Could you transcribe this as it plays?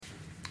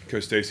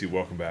Coach Stacy,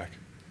 welcome back.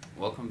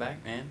 Welcome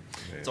back, man.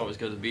 Man. It's always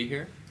good to be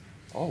here.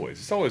 Always.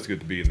 It's always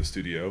good to be in the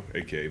studio,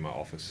 a.k.a. my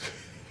office.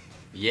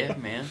 Yeah,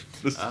 man.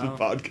 This is the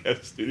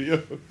podcast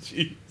studio.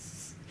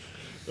 Jeez.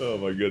 Oh,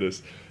 my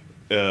goodness.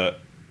 I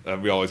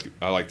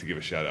like to give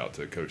a shout-out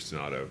to Coach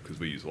Donato because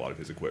we use a lot of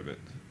his equipment.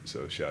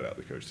 So, shout-out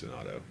to Coach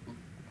Donato.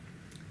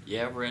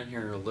 Yeah, we're in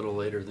here a little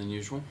later than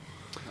usual,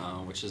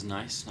 which is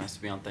nice. Nice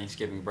to be on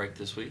Thanksgiving break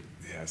this week.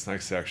 Yeah, it's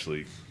nice to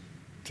actually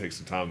take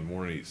some time in the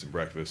morning, eat some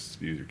breakfast,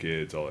 be with your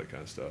kids, all that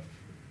kind of stuff.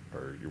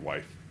 Or your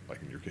wife,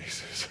 like in your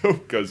case. So,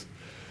 because,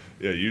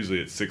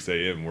 usually at 6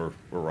 a.m. we're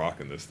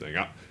rocking this thing.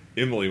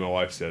 Emily, my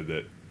wife, said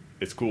that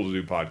it's cool to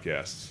do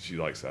podcasts. She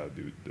likes how to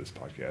do this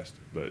podcast.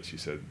 But she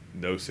said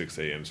no 6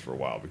 a.m.s for a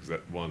while because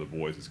one of the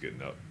boys is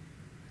getting up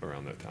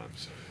around that time.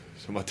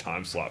 So my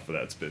time slot for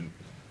that's been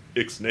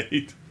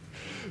ixnayed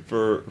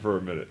for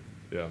a minute.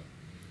 Yeah.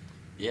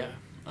 Yeah.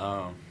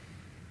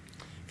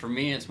 For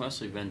me, it's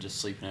mostly been just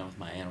sleeping in with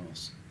my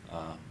animals.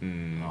 Oh,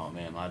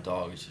 man, my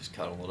dog is just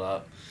cuddled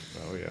up.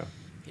 Oh, yeah.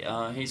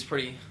 Yeah, he's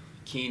pretty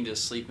keen to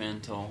sleep in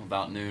until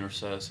about noon or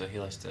so he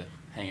likes to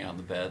hang out in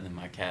the bed. And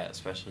my cat,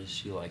 especially,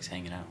 she likes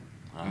hanging out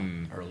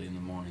early in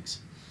the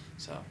mornings.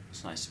 So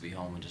it's nice to be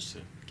home and just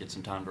to get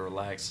some time to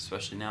relax,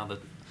 especially now that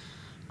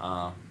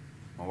my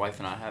wife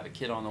and I have a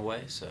kid on the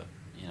way. So,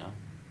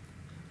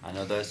 I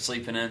know that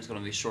sleeping in is going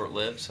to be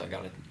short-lived, so I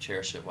got to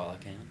cherish it while I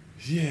can.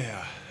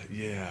 Yeah.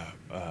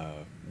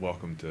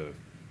 Welcome to...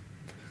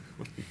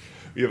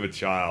 You have a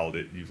child,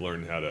 you've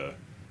learned how to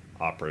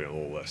operate on a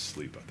little less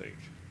sleep, I think.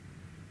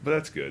 But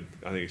that's good.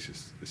 I think it's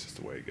just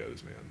the way it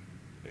goes, man.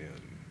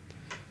 And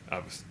I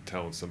was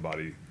telling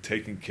somebody,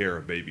 taking care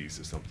of babies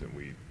is something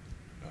we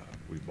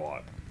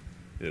bought.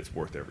 It's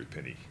worth every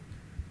penny.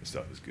 The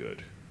stuff is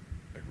good,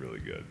 like really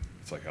good.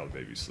 It's like how the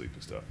babies sleep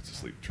and stuff. It's a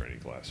sleep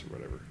training class or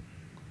whatever.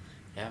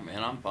 Yeah,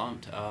 man, I'm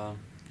pumped. We're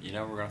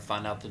going to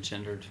find out the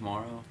gender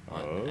tomorrow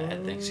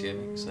at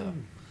Thanksgiving, so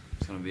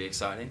it's going to be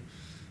exciting.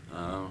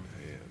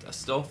 I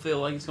still feel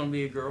like it's going to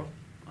be a girl.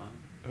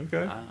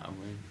 Okay.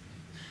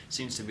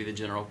 Seems to be the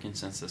general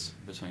consensus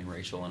between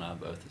Rachel and I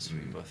both. Is we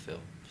both feel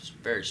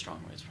very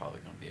strongly it's probably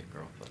going to be a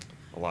girl. But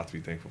a lot to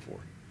be thankful for.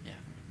 Yeah,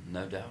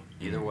 no doubt.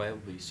 Either way,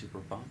 we'll be super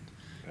pumped.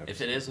 Absolutely.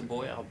 If it is a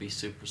boy, I'll be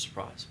super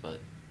surprised. But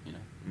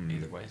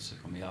either way, it's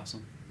just going to be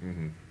awesome.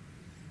 Mm-hmm.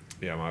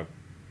 Yeah,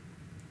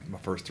 my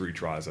first 3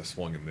 tries, I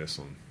swung and missed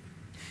on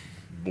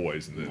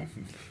boys, and then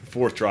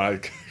fourth try,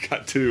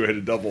 got 2, had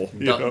to doubled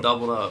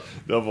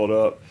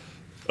up.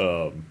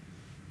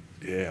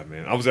 Yeah,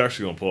 man. I was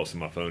actually going to pull up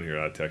some of my phone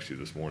here. I texted you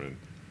this morning.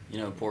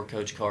 Poor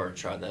Coach Carter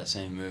tried that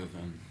same move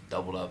and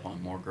doubled up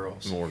on more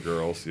girls. More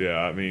girls, yeah.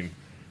 I mean,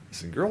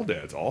 listen, girl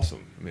dad's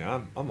awesome. I mean,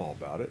 I'm all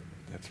about it.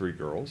 I have 3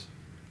 girls.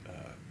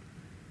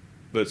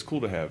 But it's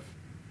cool to have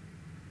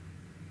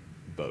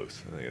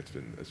both. I think it's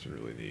been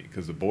really neat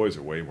because the boys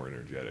are way more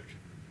energetic.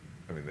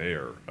 I mean, they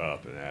are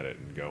up and at it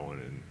and going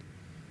and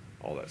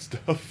all that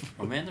stuff.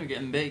 Oh, man, they're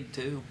getting big,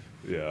 too.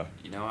 Yeah.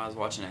 I was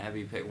watching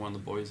Abby pick one of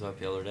the boys up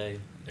the other day,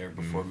 there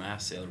before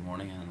Mass the other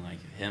morning, and,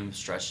 him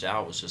stretched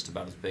out was just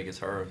about as big as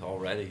her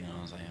already. And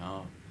I was like,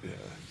 oh. Yeah,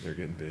 they're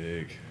getting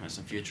big. There's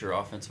some future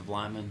offensive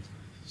linemen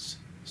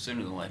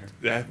sooner than later.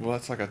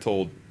 That's like I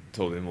told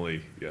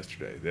Emily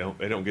yesterday.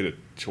 They don't get a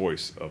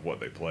choice of what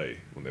they play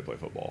when they play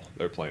football.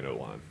 They're playing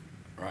O-line.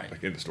 Right.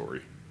 Like in the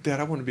story. Dad,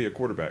 I want to be a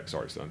quarterback.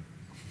 Sorry, son.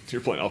 You're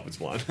playing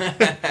offensive line.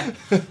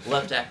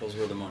 Left tackle's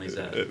where the money's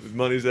at.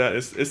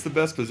 It's the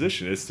best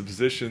position. It's the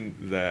position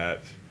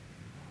that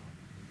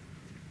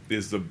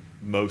is the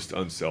most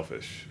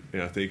unselfish.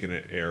 And I think in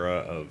an era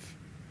of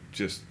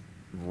just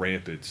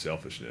rampant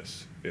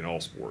selfishness in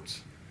all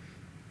sports,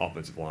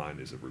 offensive line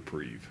is a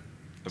reprieve.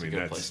 It's a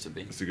good place to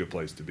be. It's a good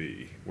place to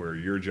be, where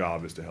your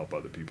job is to help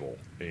other people.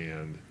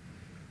 And,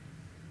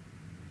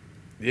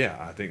 yeah,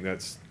 I think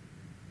that's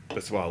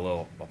why I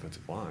love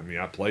offensive line. I mean,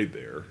 I played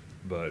there,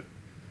 but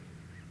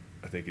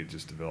I think it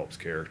just develops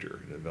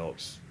character. It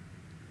develops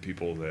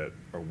people that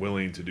are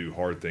willing to do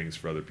hard things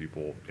for other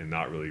people and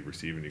not really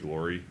receive any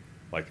glory,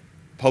 like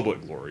public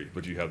glory,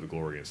 but you have the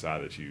glory inside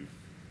that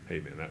hey,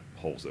 man, that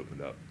hole's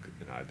opened up,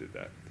 and I did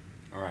that.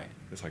 All right.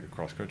 It's like a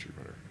cross-country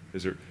runner.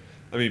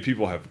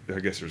 People have, I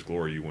guess there's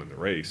glory you win the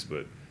race,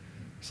 but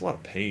there's a lot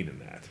of pain in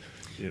that.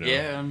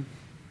 Yeah, and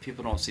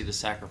people don't see the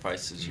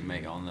sacrifices you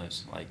make on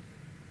those,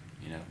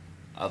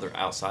 other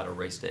outside of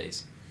race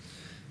days.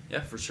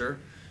 Yeah, for sure.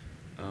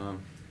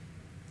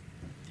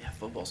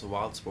 Football's a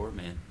wild sport,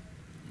 man.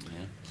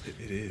 Yeah.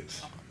 It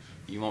is.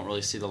 You won't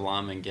really see the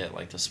linemen get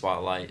the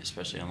spotlight,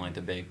 especially on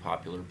the big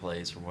popular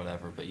plays or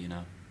whatever. But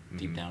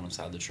deep down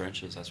inside the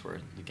trenches, that's where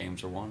the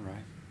games are won,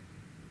 right?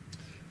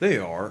 They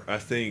are. I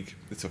think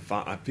it's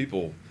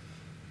people.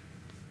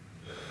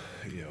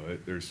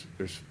 There's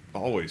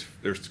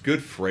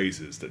good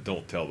phrases that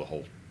don't tell the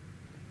whole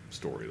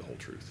story, the whole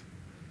truth,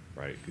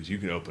 right? Because you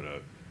can open a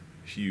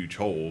huge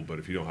hole, but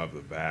if you don't have the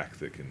back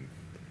that can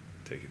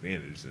take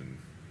advantage, then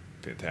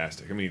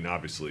fantastic. I mean,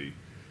 obviously,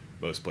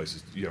 most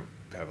places you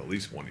have at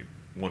least one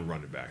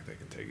running back that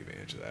can take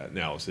advantage of that.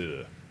 Now, is it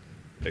a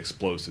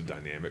explosive,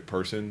 dynamic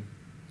person?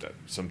 that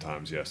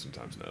sometimes yes,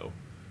 sometimes no.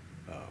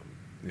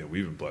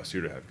 We've been blessed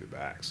here to have good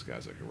backs,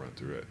 guys that can run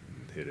through it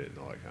and hit it and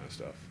all that kind of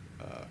stuff.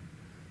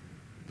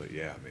 But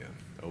yeah, man,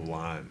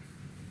 O-line,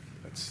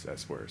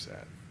 that's where it's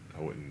at.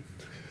 I wouldn't.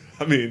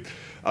 I mean,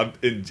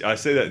 I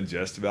say that in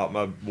jest about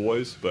my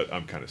boys, but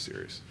I'm kind of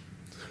serious.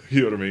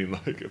 You know what I mean?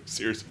 Like, I'm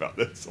serious about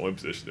this. It's the only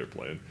position they're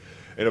playing.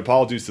 And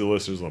apologies to the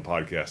listeners on the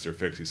podcast. They're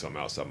fixing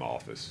something outside my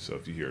office. So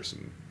if you hear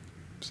some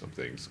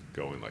things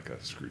going like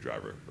a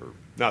screwdriver, or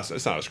no,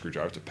 it's not a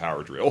screwdriver, it's a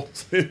power drill.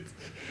 It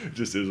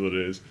just is what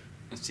it is.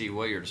 See,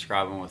 what you're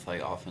describing with,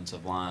 like,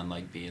 offensive line,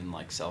 like, being,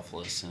 like,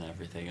 selfless and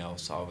everything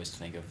else, I always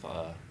think of,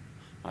 I'm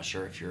not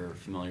sure if you're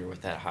familiar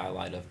with that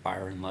highlight of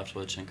Byron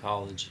Leftwich in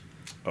college.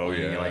 Oh,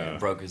 when yeah. He, like,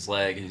 broke his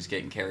leg and he's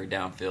getting carried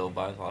downfield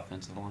by the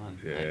offensive line.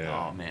 Yeah. Like,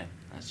 oh, man,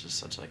 that's just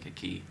such, like, a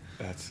key.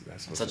 That's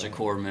such a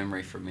core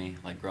memory for me,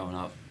 like, growing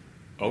up.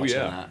 Oh,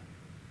 yeah. That.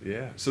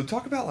 Yeah. So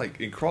talk about,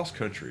 like, in cross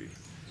country,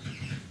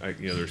 like,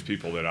 there's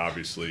people that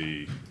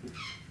obviously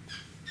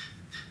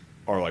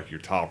are, like,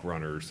 your top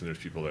runners, and there's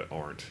people that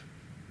aren't.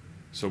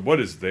 So what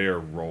is their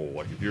role?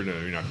 Like, if you're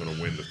not going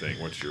to win the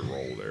thing, what's your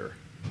role there?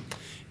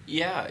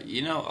 Yeah,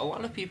 a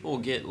lot of people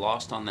get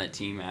lost on that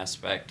team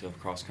aspect of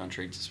cross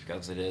country just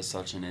because it is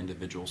such an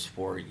individual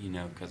sport,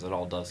 because it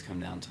all does come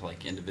down to,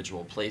 like,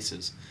 individual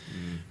places.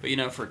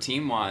 But, for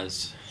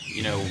team-wise,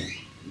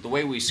 the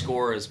way we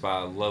score is by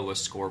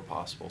lowest score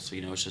possible. So,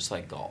 it's just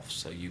like golf.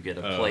 So you get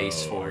a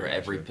place for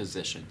every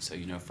position. So,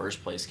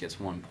 first place gets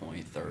 1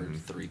 point, third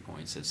 3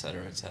 points, et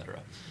cetera, et cetera.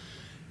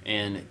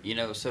 And,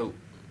 so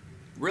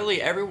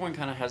really everyone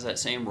kind of has that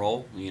same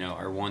role.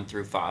 Our 1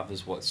 through 5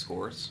 is what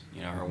scores,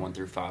 our 1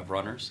 through 5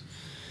 runners.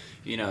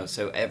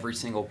 So every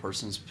single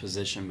person's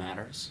position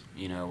matters.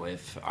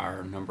 If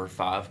our number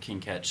 5 can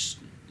catch,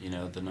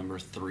 the number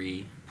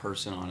 3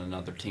 person on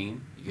another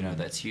team,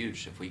 that's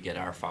huge if we get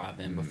our 5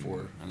 in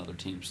before another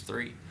team's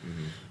 3.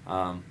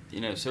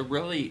 So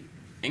really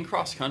in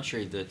cross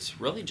country,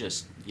 that's really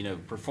just,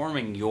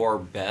 performing your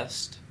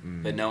best,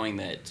 but knowing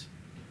that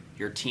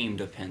your team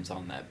depends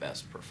on that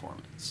best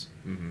performance.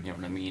 You know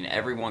what I mean?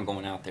 Everyone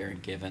going out there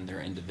and giving their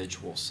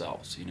individual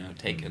selves,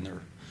 taking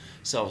their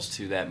selves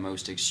to that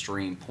most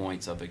extreme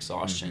points of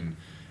exhaustion,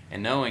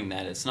 and knowing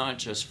that it's not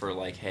just for,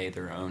 like, hey,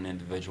 their own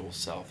individual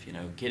self,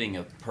 getting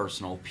a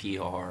personal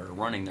PR or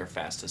running their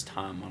fastest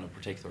time on a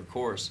particular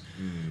course,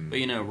 but,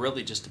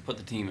 really just to put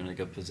the team in a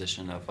good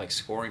position of, like,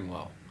 scoring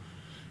well.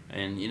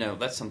 And,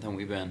 that's something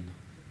we've been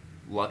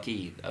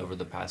lucky over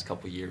the past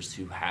couple of years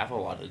to have a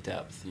lot of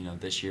depth.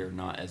 This year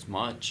not as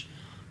much,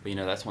 but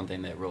that's one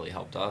thing that really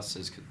helped us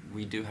is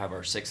we do have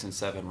our 6 and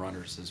 7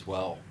 runners as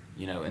well.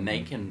 And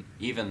they can,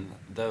 even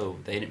though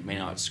they may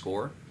not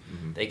score,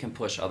 they can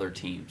push other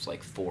teams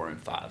like 4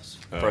 and 5s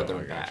further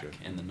back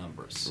in the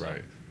numbers. So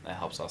right. That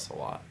helps us a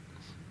lot.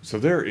 So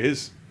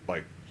there's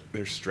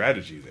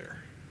strategy there.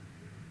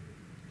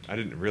 I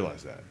didn't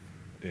realize that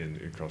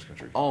in cross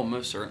country. Oh,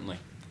 most certainly.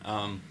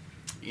 I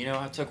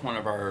took one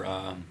of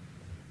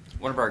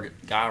our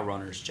guy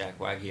runners, Jack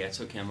Waggy, I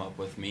took him up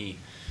with me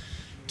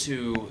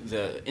to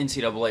the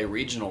NCAA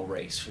regional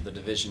race for the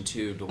Division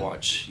II to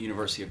watch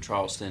University of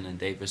Charleston and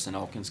Davis and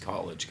Elkins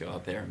College go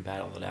up there and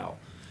battle it out.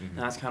 And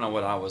that's kind of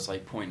what I was,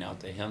 like, pointing out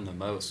to him the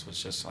most,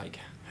 was just, like,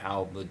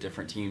 how the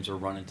different teams are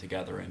running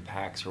together in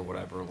packs or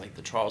whatever. Like,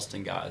 the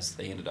Charleston guys,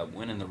 they ended up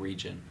winning the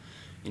region.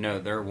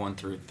 Their 1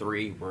 through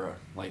 3 were,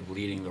 like,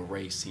 leading the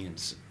race the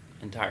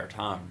entire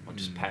time,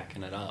 just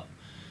packing it up.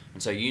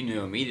 And so you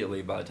knew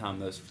immediately by the time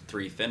those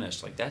 3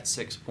 finished, like, that's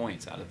 6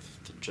 points out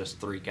of just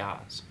 3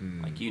 guys.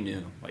 Like, you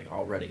knew, like,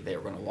 already they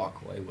were going to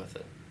walk away with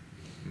it.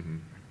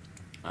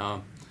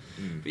 But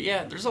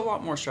yeah, there's a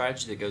lot more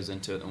strategy that goes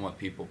into it than what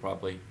people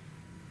probably,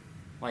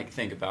 like,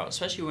 think about,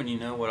 especially when you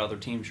know what other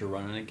teams you're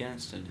running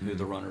against and who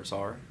the runners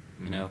are.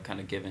 Kind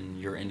of giving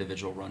your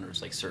individual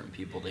runners, like, certain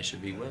people they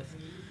should be with.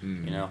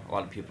 A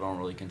lot of people don't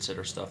really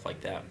consider stuff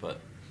like that,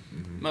 but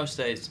most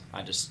days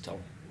I just tell,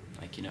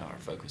 like, our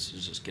focus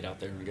is just get out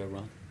there and go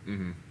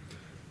run.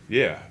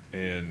 Yeah,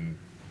 and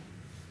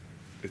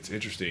it's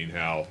interesting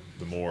how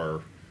the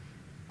more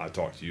I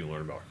talk to you and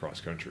learn about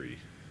cross country,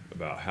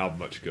 about how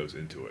much goes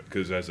into it.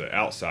 Because as an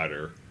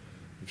outsider,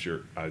 I'm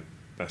sure I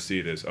see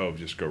it as,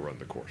 just go run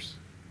the course.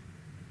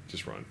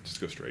 Just run, just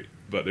go straight.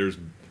 But there's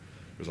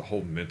a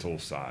whole mental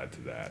side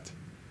to that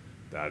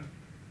I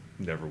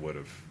never would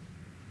have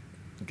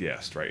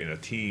guessed, right? And a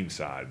team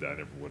side that I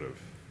never would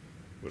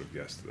have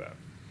guessed that.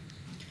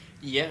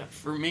 Yeah,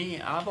 for me,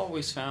 I've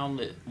always found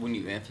that when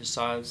you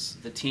emphasize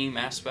the team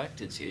aspect,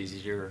 it's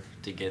easier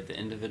to get the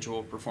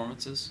individual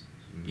performances.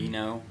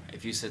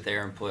 If you sit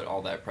there and put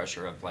all that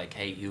pressure of, like,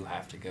 hey, you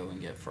have to go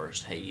and get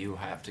first, hey, you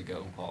have to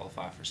go and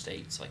qualify for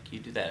states, like, you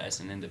do that as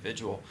an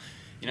individual,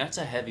 it's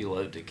a heavy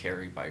load to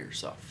carry by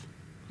yourself.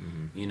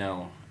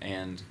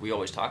 And we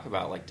always talk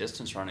about, like,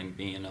 distance running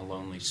being a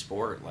lonely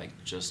sport, like,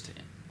 just,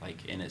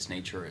 like, in its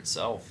nature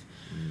itself.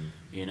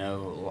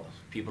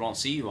 People don't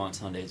see you on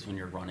Sundays when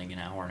you're running an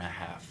hour and a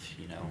half.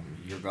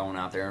 You're going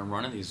out there and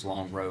running these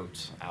long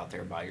roads out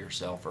there by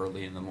yourself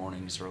early in the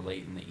mornings or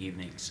late in the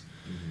evenings.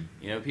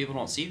 People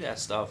don't see that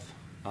stuff.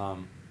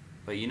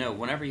 But But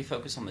whenever you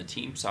focus on the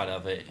team side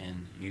of it,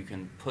 and you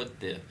can put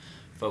the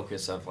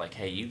focus of like,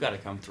 hey, you got to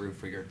come through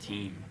for your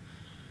team.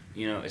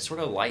 It sort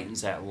of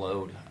lightens that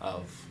load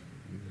of,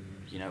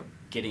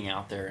 getting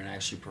out there and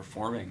actually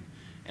performing.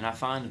 And I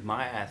find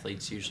my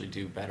athletes usually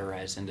do better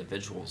as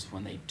individuals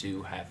when they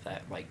do have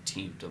that like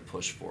team to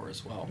push for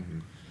as well.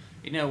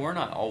 We're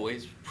not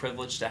always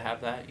privileged to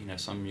have that.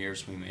 Some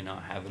years we may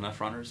not have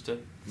enough runners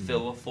to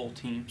fill a full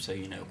team, so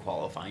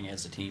qualifying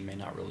as a team may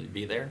not really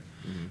be there.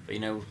 But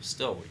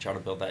still we try to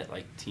build that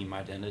like team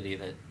identity,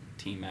 that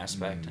team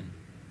aspect, and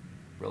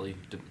really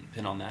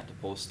depend on that to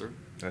pull us through.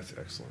 That's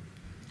excellent.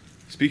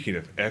 Speaking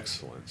of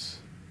excellence,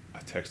 I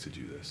texted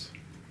you this.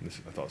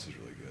 I thought this was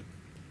really good.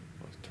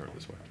 Let's turn it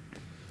this way.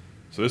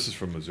 So this is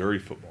from Missouri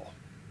football,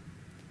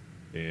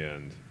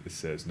 and it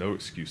says, no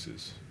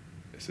excuses.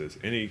 It says,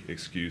 any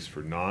excuse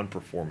for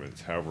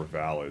non-performance, however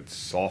valid,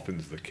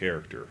 softens the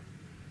character.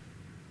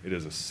 It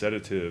is a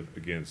sedative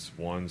against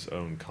one's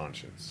own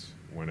conscience.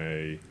 When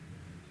a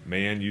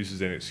man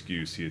uses an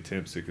excuse, he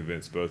attempts to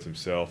convince both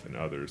himself and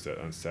others that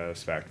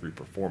unsatisfactory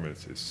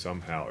performance is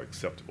somehow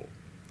acceptable.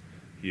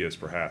 He is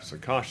perhaps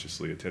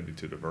unconsciously attempting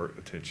to divert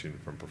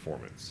attention from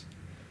performance.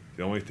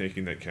 The only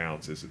thinking that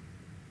counts is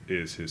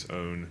his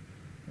own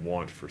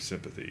want for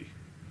sympathy.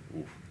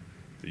 Oof.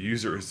 The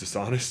user is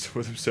dishonest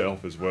with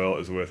himself as well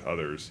as with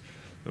others.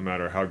 No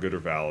matter how good or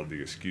valid,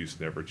 the excuse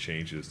never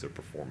changes the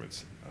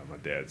performance. My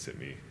dad sent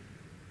me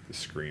the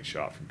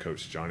screenshot from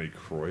Coach Johnny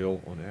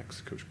Croyle on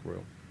X, Coach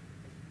Croyle.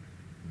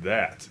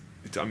 You're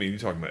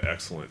talking about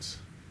excellence.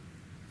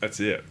 That's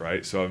it,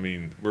 right? So,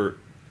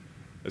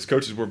 as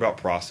coaches, we're about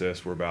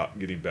process, we're about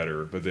getting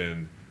better, but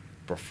then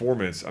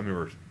performance, I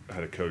remember I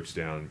had a coach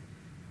down,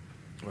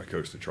 I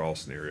coached the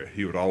Charleston area,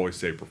 he would always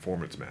say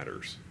performance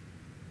matters.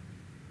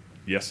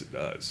 Yes, it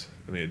does.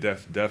 It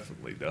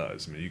definitely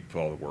does. You can put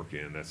all the work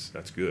in, that's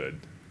good,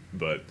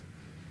 but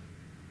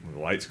when the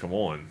lights come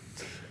on,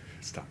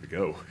 it's time to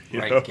go.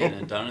 Right, getting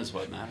it done is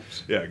what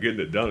matters. Yeah, getting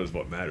it done is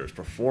what matters.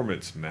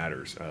 Performance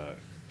matters.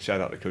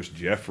 Shout out to Coach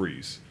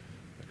Jeffries.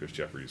 Coach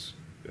Jeffries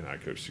and I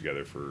coached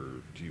together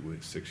for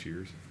 6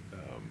 years.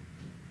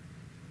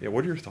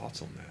 What are your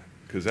thoughts on that?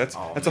 Because that's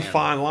a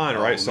fine line,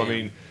 right?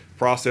 So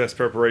process,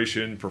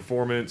 preparation,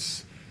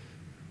 performance,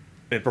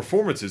 and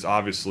performance is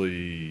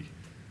obviously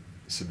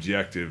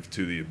subjective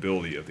to the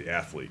ability of the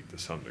athlete to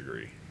some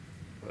degree.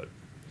 But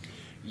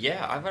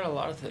yeah, I've got a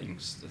lot of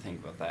things to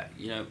think about that.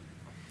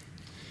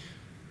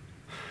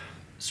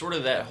 Sort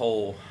of that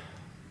whole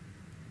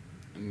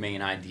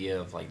main idea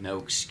of like no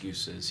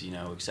excuses,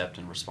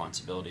 accepting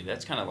responsibility.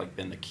 That's kind of like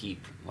been the key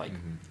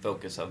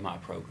focus of my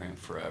program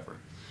forever.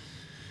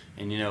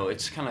 And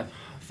it's kind of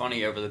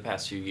funny, over the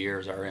past few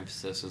years our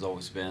emphasis has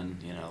always been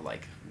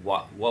like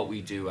what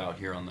we do out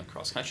here on the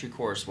cross country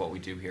course, what we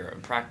do here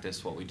in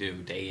practice, what we do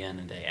day in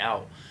and day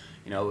out.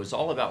 It's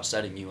all about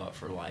setting you up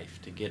for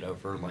life to get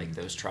over like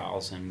those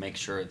trials and make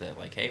sure that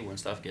like, hey, when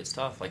stuff gets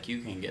tough, like you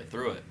can get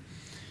through it.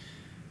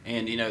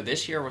 And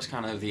this year was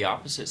kind of the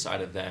opposite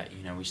side of that.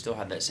 We still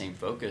had that same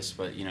focus,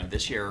 but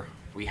this year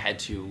we had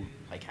to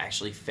like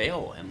actually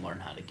fail and learn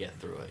how to get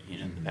through it.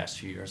 The past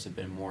few years have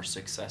been more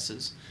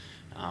successes.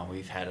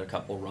 We've had a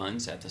couple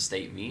runs at the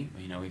state meet.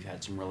 We've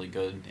had some really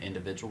good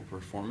individual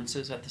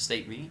performances at the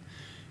state meet.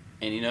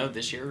 And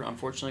this year,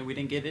 unfortunately, we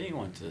didn't get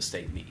anyone to the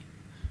state meet.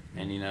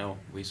 And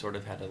we sort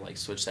of had to like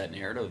switch that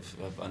narrative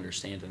of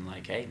understanding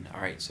like, hey,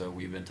 all right, so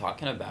we've been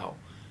talking about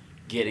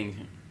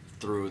getting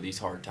through these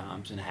hard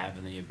times and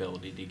having the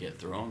ability to get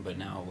through them, but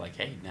now like,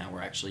 hey, now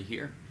we're actually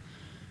here.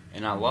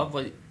 And I love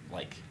what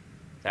like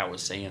that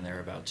was saying there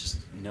about just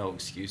no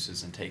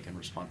excuses and taking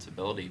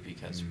responsibility,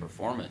 because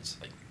performance,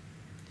 like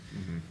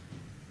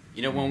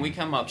when we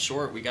come up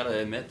short, we got to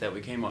admit that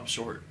we came up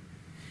short.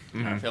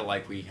 And I feel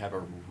like we have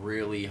a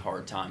really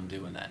hard time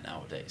doing that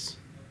nowadays,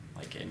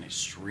 like an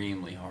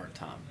extremely hard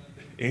time.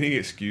 Any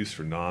excuse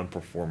for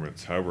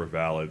non-performance, however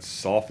valid,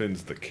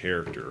 softens the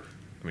character.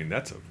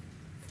 That's a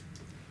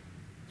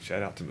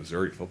shout out to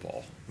Missouri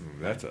football.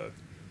 I think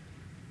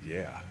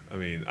you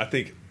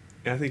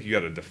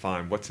got to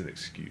define what's an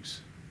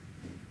excuse,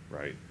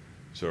 right?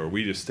 So are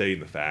we just stating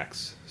the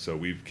facts? So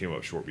we came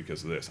up short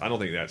because of this. I don't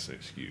think that's an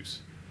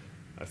excuse.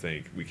 I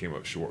think we came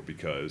up short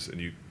because, and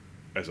you,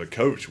 as a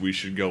coach, we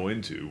should go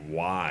into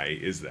why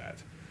is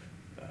that.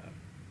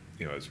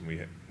 As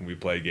when we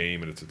play a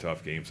game and it's a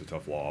tough game, it's a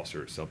tough loss,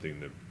 or it's something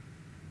that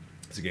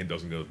the game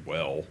doesn't go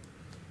well.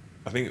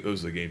 I think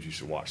those are the games you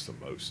should watch the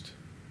most.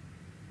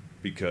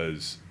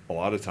 Because a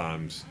lot of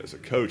times as a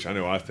coach,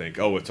 I think,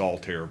 oh, it's all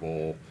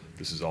terrible,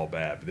 this is all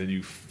bad. But then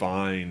you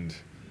find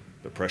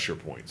the pressure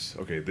points.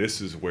 Okay,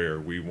 this is where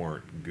we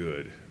weren't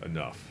good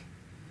enough.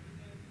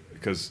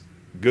 Because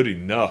good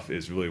enough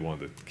is really one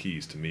of the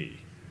keys to me.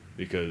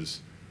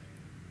 Because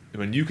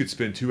you could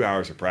spend 2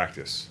 hours of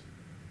practice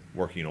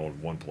working on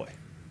one play.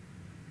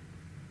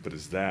 But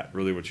is that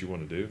really what you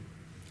want to do?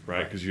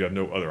 Right? Because you have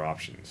no other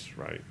options,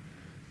 right?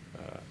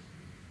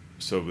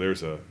 So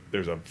there's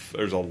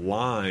a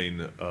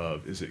line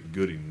of, is it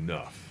good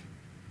enough?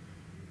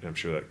 And I'm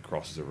sure that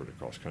crosses over to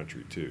cross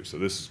country too. So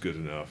this is good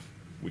enough.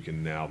 We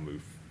can now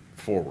move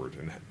forward?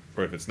 And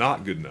or if it's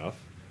not good enough,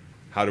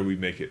 how do we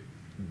make it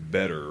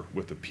better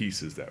with the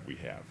pieces that we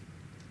have?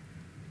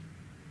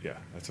 Yeah,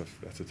 that's a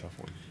tough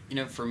one. You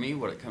know, for me,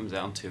 what it comes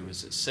down to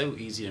is it's so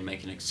easy to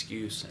make an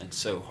excuse and it's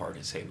so hard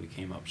to say we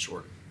came up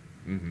short.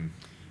 Mm-hmm.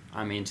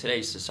 I mean,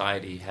 today's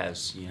society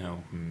has,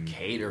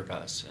 catered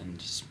us and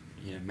just,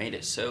 made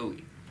it so,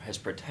 has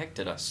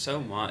protected us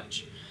so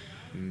much.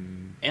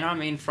 And I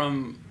mean,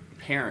 from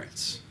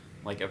parents,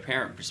 like a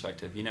parent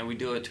perspective, we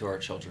do it to our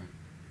children.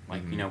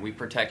 Like, we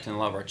protect and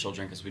love our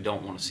children because we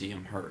don't want to see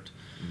them hurt.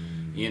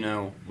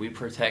 We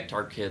protect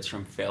our kids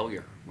from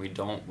failure. We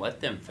don't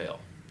let them fail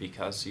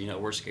because,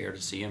 we're scared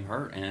to see them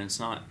hurt. And it's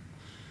not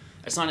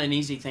an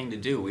easy thing to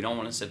do. We don't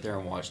want to sit there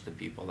and watch the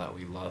people that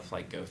we love,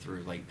 like, go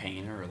through, like,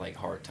 pain or, like,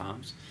 hard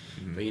times.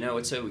 But,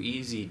 it's so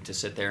easy to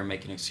sit there and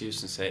make an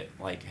excuse and say,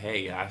 like,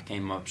 hey, I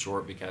came up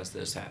short because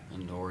this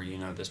happened, or,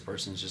 this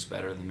person's just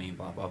better than me,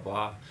 blah, blah,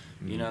 blah.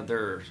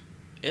 There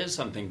is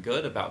something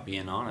good about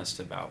being honest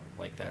about,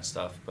 like, that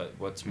stuff. But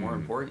what's more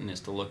important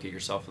is to look at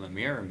yourself in the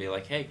mirror and be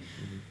like, hey,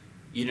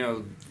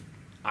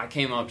 I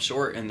came up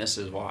short and this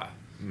is why.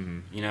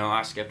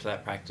 I skipped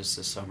that practice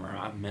this summer.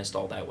 I missed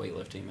all that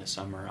weightlifting this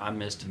summer. I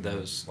missed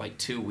those, like,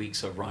 2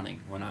 weeks of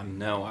running when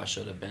I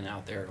should have been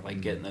out there,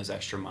 like, getting those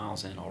extra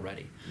miles in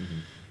already.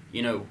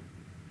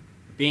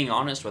 Being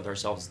honest with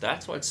ourselves,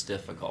 that's what's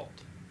difficult.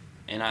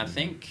 And I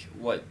think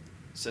what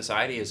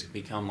society has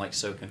become, like,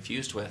 so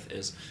confused with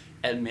is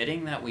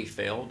admitting that we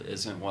failed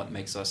isn't what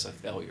makes us a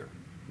failure.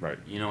 Right.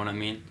 You know what I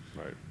mean?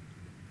 Right.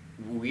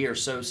 We are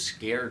so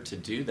scared to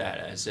do that,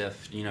 as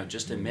if,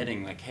 just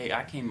admitting, like, hey,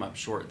 I came up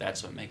short,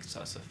 that's what makes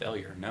us a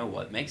failure. No,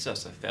 what makes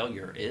us a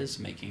failure is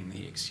making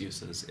the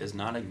excuses, is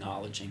not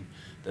acknowledging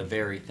the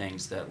very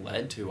things that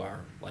led to our,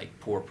 like,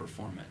 poor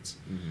performance.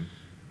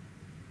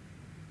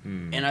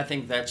 And I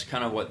think that's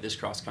kind of what this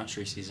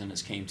cross-country season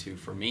has came to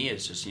for me,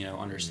 is just,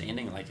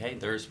 understanding, like, hey,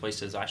 there's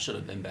places I should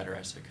have been better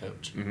as a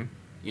coach.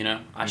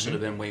 I should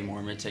have been way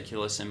more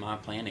meticulous in my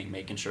planning,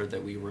 making sure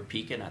that we were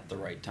peaking at the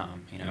right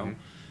time,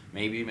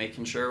 maybe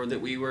making sure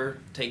that we were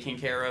taking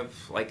care of,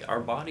 like,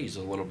 our bodies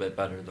a little bit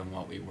better than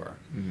what we were.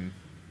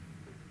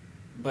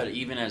 But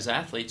even as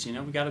athletes, we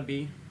got to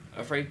be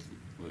afraid,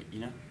 we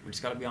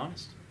just got to be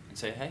honest and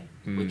say, hey,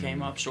 we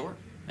came up short,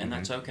 and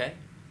that's okay.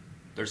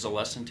 There's a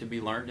lesson to be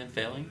learned in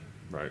failing.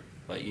 Right.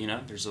 But,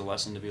 there's a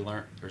lesson to be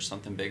learned. There's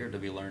something bigger to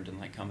be learned in,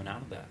 like, coming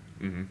out of that.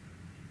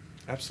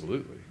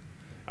 Absolutely.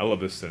 I love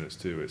this sentence,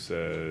 too. It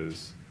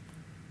says,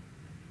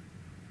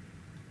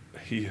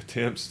 he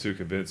attempts to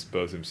convince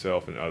both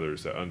himself and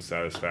others that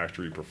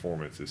unsatisfactory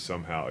performance is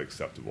somehow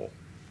acceptable.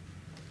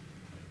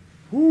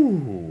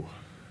 Whoo!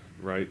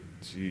 Right?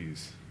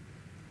 Jeez.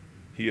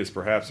 He has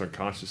perhaps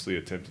unconsciously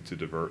attempted to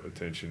divert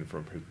attention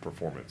from his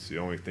performance. The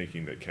only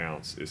thinking that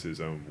counts is his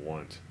own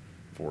want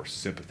for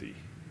sympathy.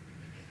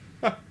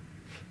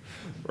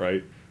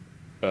 Right?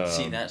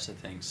 See, that's the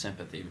thing,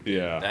 sympathy.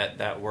 Yeah.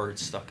 That word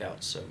stuck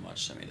out so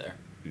much to me there.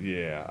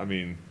 Yeah, I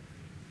mean,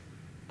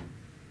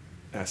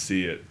 I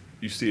see it.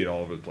 You see it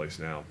all over the place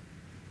now.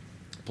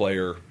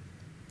 Player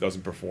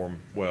doesn't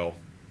perform well.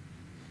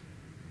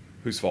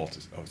 Whose fault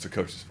is? Oh, it's the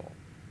coach's fault,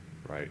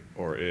 right?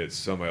 Or it's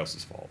somebody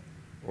else's fault.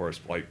 Or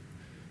it's like,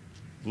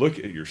 look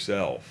at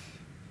yourself.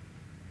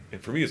 And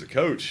for me as a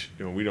coach,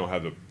 we don't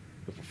have the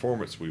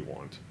performance we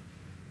want.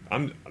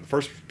 The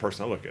first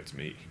person I look at is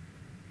me.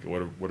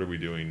 What are we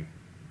doing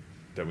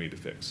that we need to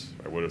fix?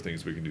 Right? What are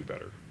things we can do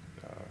better?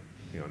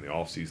 In the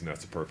off season,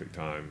 that's the perfect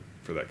time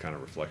for that kind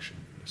of reflection.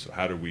 So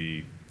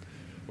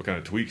what kind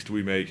of tweaks do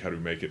we make? How do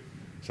we make it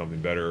something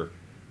better?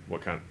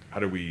 How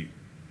do we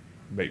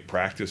make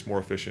practice more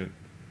efficient?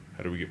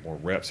 How do we get more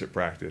reps at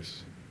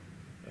practice?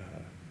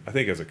 I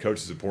think as a coach,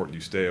 it's important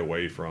you stay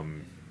away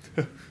from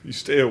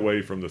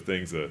the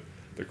things that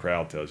the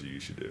crowd tells you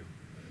should do,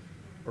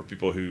 or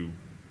people who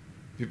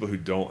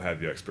don't have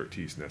the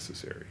expertise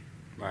necessary.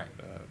 Right.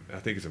 I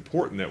think it's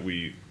important that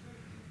we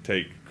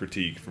take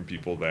critique from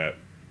people that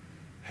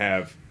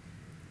have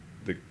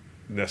the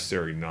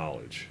necessary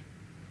knowledge.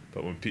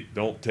 But when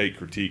don't take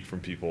critique from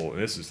people, and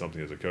this is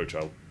something as a coach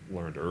I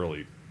learned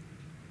early,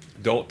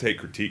 don't take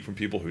critique from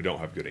people who don't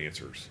have good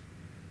answers.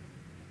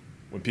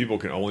 When people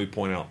can only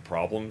point out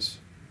problems,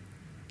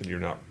 and you're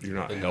not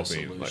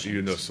helping, like, you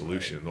have no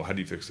solution. Right. Well, how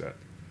do you fix that?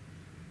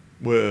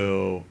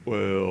 Well,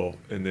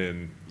 and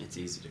then it's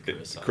easy to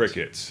criticize.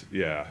 Crickets,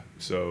 yeah.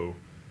 So,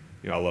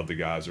 I love the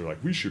guys who are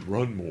like, we should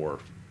run more. Are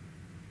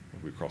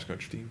we a cross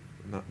country team?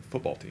 Not a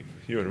football team.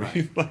 You know what I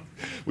mean? Like,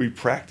 we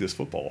practice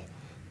football.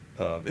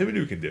 And we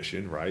do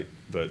condition, right?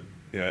 But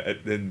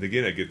then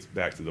again, it gets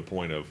back to the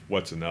point of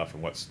what's enough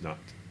and what's not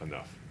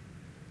enough.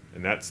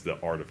 And that's the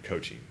art of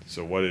coaching.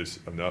 So what is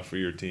enough for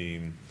your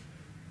team?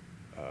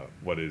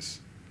 What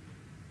is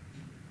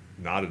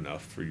not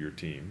enough for your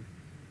team,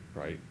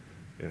 right?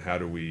 And how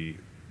do we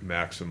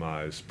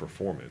maximize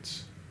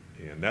performance?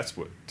 And that's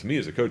what, to me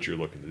as a coach, you're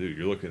looking to do.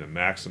 You're looking to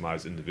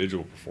maximize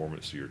individual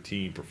performance so your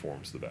team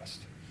performs the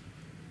best.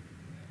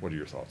 What are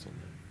your thoughts on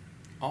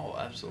that? Oh,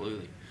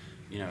 absolutely.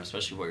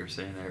 Especially what you're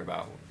saying there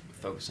about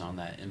focus on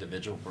that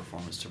individual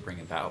performance to bring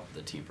about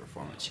the team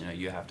performance. You know,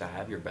 you have to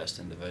have your best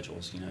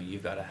individuals. You know,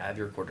 you've got to have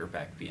your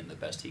quarterback being the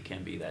best he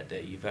can be that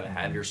day. You've got to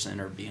have your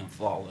center being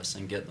flawless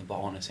and getting the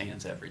ball in his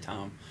hands every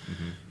time.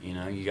 You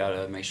know, you got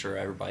to make sure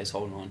everybody's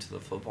holding on to the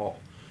football.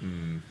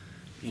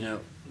 You know,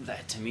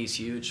 that to me is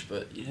huge.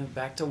 But, you know,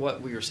 back to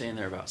what we were saying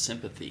there about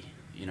sympathy,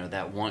 you know,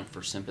 that want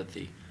for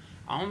sympathy.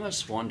 I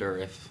almost wonder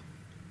if,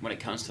 when it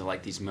comes to,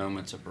 like, these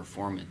moments of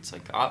performance,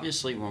 like,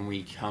 obviously when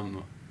we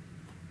come,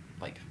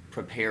 like,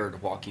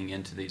 prepared walking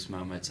into these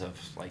moments of,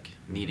 like,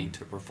 needing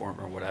to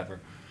perform or whatever,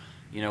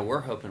 you know,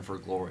 we're hoping for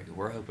glory.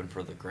 We're hoping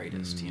for the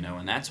greatest, you know,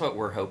 and that's what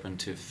we're hoping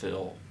to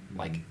fill,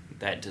 like,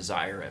 that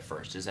desire at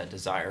first, is that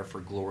desire for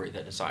glory,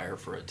 that desire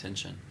for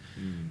attention.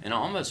 And I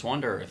almost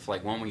wonder if,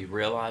 like, when we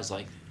realize,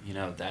 like, you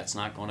know, that's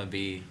not going to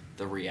be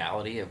the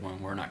reality of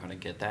when we're not going to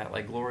get that,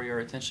 like, glory or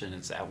attention,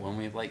 it's that when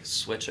we, like,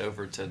 switch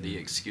over to the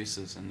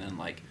excuses and then,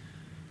 like,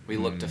 we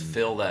look to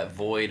fill that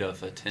void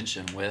of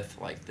attention with,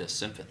 like, this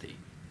sympathy.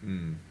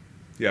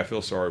 Yeah, I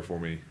feel sorry for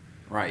me,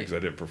 right? Because I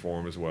didn't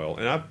perform as well.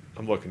 And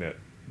I'm looking at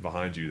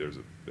behind you.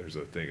 There's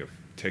a thing of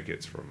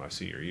tickets from my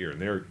senior year,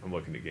 and I'm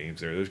looking at games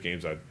there. There's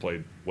games I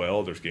played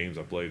well. There's games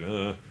I played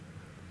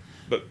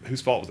but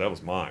whose fault was that?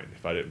 Was mine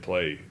if I didn't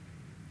play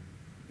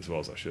as well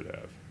as I should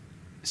have.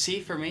 See,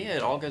 for me,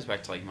 it all goes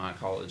back to, like, my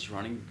college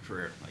running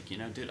career. Like, you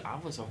know, dude, I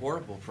was a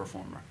horrible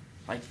performer.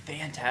 Like,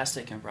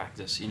 fantastic in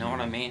practice. You know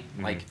what I mean?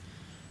 Like,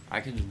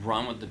 I could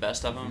run with the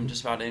best of them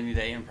just about any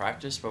day in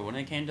practice, but when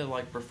it came to,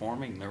 like,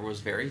 performing, there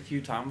was very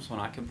few times when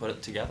I could put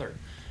it together.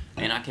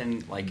 And I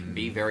can, like,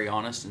 be very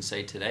honest and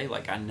say today,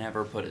 like, I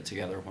never put it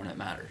together when it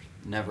mattered.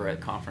 Never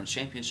at conference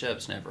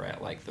championships, never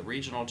at, like, the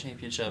regional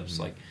championships.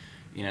 Like,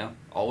 you know,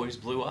 always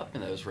blew up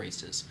in those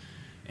races.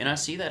 And I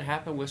see that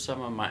happen with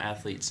some of my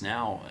athletes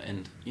now.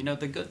 And, you know,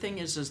 the good thing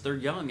is they're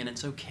young and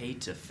it's okay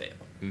to fail.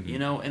 You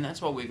know, and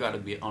that's what we've got to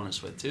be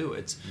honest with, too.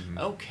 It's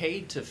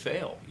okay to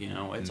fail. You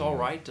know, it's all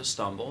right to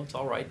stumble. It's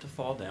all right to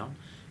fall down.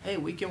 Hey,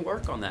 we can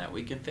work on that.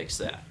 We can fix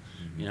that.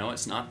 You know,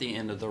 it's not the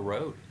end of the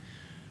road.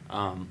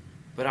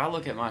 But I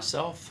look at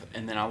myself,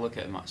 and then I look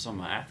at some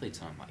of my athletes,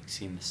 and I'm like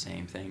seeing the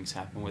same things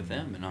happen with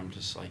them, and I'm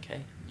just like,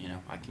 hey, you know,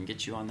 I can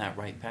get you on that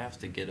right path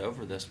to get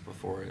over this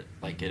before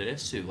it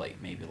is too late.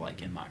 Maybe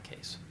like in my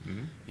case,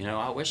 you know,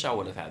 I wish I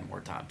would have had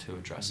more time to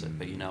address it,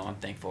 but you know, I'm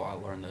thankful I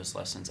learned those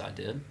lessons I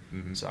did,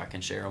 so I can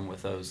share them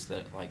with those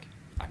that like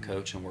I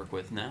coach and work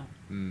with now.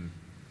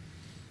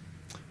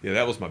 Yeah,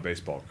 that was my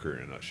baseball career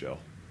in a nutshell.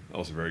 I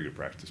was a very good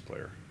practice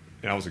player,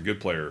 and I was a good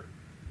player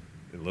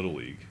in Little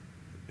League,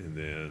 and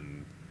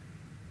then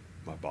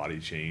my body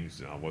changed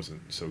and I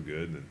wasn't so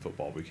good, and then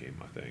football became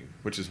my thing,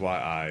 which is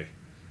why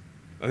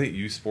I think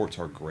youth sports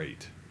are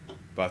great,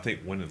 but I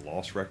think win and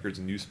loss records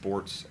in youth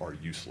sports are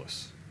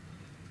useless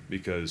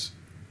because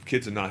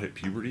kids have not hit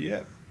puberty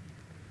yet,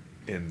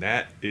 and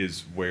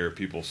that's where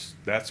people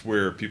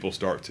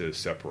start to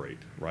separate,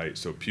 right?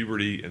 So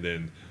puberty, and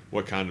then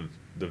what kind of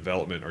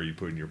development are you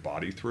putting your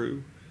body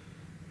through?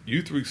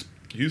 Youth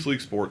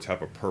league sports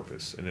have a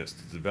purpose, and it's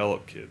to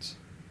develop kids.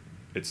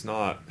 It's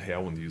not, hey, I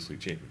won the youth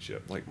league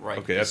championship. Like, right.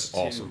 Okay, that's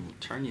awesome.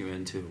 To turn you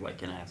into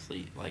like an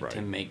athlete, like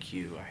to make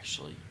you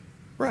actually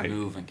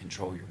move and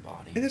control your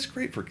body. And it's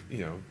great for,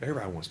 you know,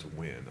 everybody wants to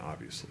win,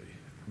 obviously.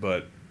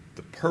 But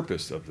the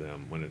purpose of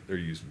them, when they're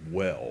used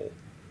well,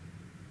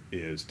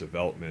 is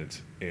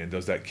development, and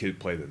does that kid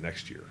play the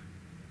next year?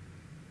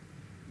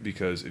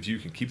 Because if you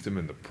can keep them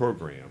in the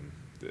program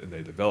and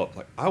they develop,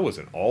 like I was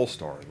an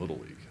all-star in Little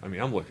League. I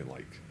mean, I'm looking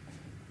like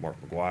Mark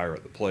McGuire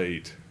at the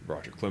plate,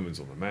 Roger Clemens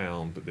on the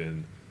mound, but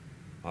then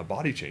my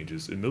body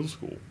changes in middle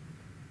school.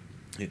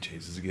 It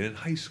changes again in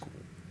high school.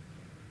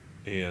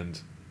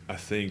 And I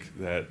think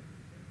that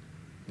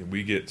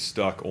we get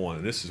stuck on,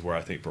 and this is where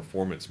I think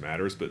performance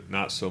matters, but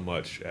not so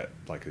much at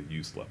like a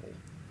youth level.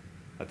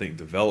 I think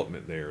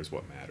development there is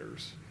what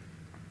matters.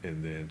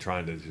 And then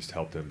trying to just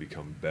help them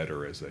become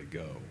better as they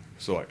go.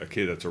 So like a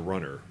kid that's a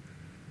runner,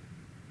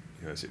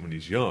 you know, when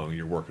he's young,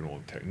 you're working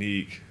on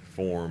technique,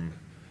 form,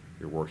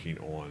 you're working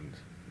on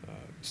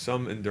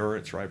some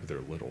endurance, right? But they're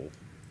little,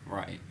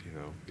 right? You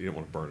know, you don't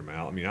want to burn them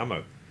out. I mean,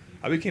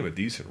 I became a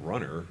decent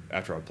runner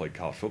after I played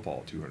college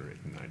football,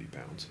 290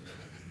 pounds.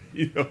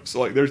 You know, so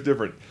like there's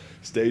different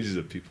stages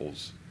of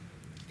people's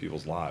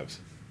lives.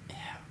 Yeah,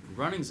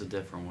 running's a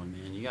different one,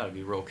 man. You got to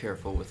be real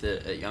careful with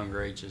it at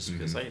younger ages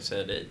because, like I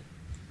said,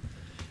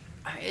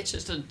 it's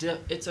just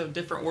it's a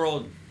different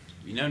world.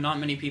 You know, not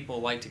many people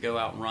like to go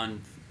out and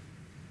run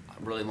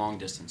really long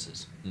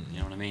distances. You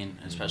know what I mean?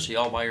 Especially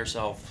all by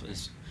yourself.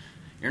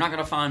 You're not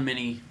going to find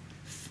many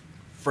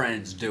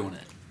friends doing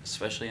it,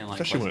 especially in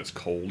like when it's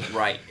cold.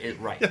 Right.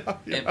 Right.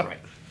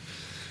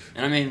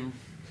 And I mean,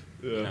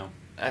 you know,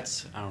 I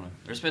don't know.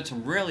 There's been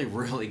some really,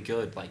 really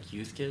good like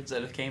youth kids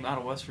that have came out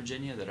of West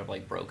Virginia that have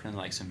like broken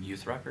like some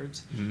youth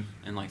records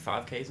and like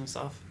 5Ks and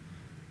stuff.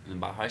 And then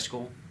by high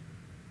school,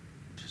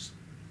 just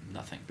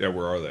nothing. Yeah,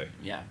 where are they?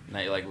 Yeah,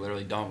 they like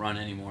literally don't run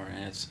anymore,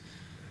 and it's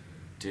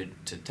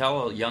to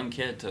tell a young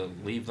kid to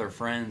leave their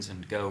friends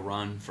and go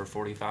run for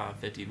 45,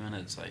 50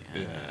 minutes, like,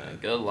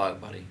 good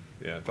luck, buddy.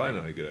 Yeah, probably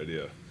not a good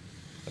idea.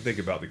 I think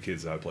about the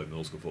kids that I played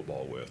middle school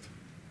football with.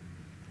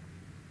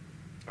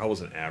 I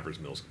was an average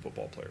middle school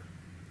football player.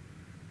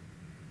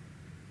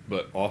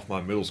 But off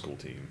my middle school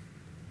team,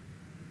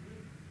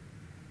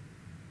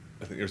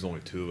 I think there's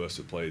only 2 of us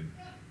that played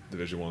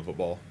Division I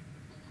football,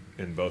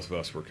 and both of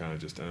us were kind of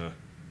just,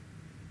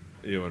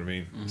 you know what I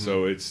mean? Mm-hmm.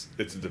 So it's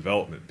a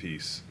development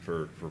piece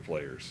for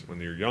players. When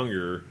you're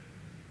younger,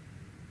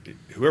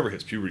 whoever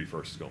hits puberty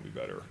first is going to be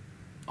better.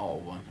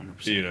 Oh,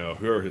 100%. You know,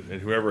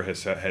 whoever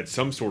has had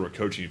some sort of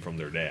coaching from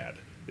their dad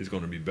is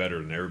going to be better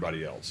than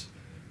everybody else.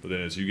 But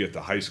then as you get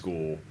to high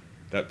school,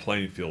 that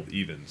playing field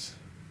evens,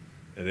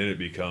 and then it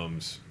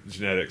becomes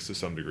genetics to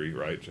some degree,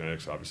 right?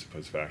 Genetics obviously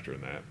plays a factor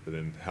in that. But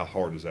then how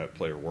hard does that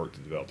player work to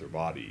develop their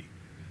body?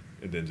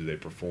 And then do they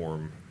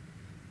perform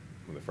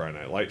when the Friday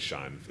night lights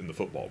shine in the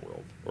football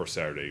world, or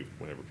Saturday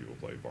whenever people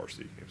play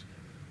varsity games?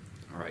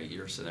 All right,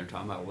 you're sitting there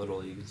talking about Little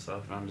League and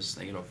stuff, and I'm just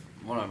thinking of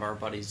one of our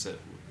buddies that,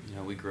 you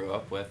know, we grew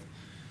up with.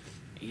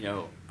 You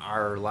know,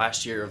 our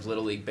last year of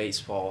Little League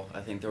baseball,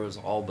 I think there was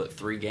all but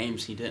 3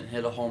 games he didn't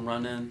hit a home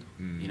run in.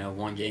 You know,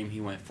 one game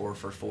he went 4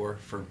 for 4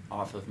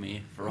 off of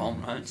me for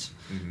home runs.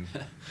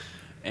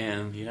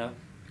 And, you know,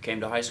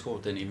 came to high school,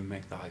 didn't even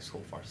make the high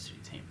school varsity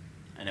team.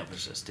 And it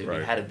was just, dude,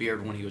 he had a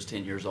beard when he was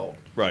 10 years old.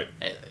 Right.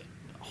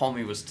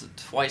 Homie was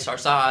twice our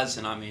size,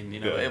 and I mean, you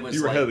know, it was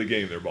you were like, ahead of the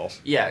game there, boss.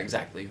 Yeah,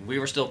 exactly. We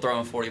were still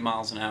throwing 40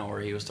 miles an hour.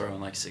 He was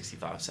throwing like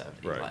 65,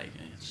 70. Right. Like,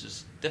 it's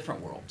just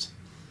different worlds.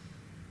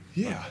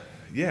 Yeah,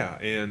 yeah,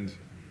 and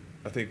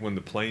I think when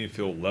the playing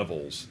field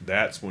levels,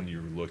 that's when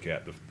you look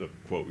at the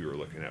quote we were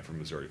looking at from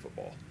Missouri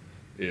football,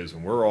 is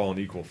when we're all on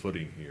equal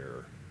footing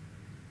here,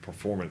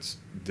 performance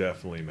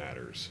definitely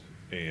matters.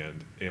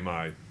 And am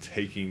I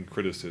taking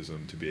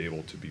criticism to be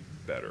able to be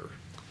better?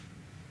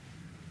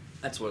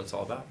 That's what it's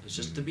all about. It's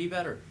just to be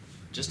better.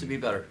 Just to be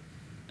better.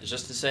 It's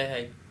just to say,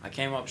 hey, I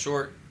came up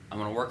short. I'm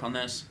going to work on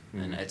this,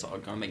 and it's all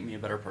going to make me a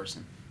better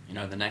person. You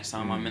know, the next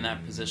time I'm in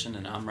that position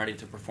and I'm ready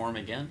to perform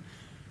again,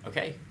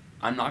 okay,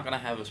 I'm not going to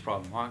have this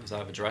problem. Why? Because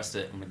I've addressed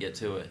it. I'm going to get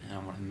to it, and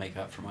I'm going to make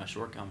up for my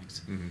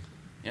shortcomings.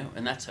 You know,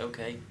 and that's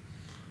okay.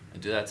 I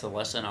do that to a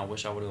lesson I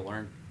wish I would have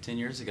learned 10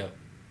 years ago.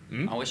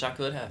 I wish I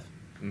could have.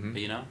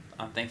 But, you know,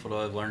 I'm thankful to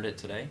have learned it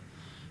today.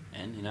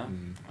 And, you know,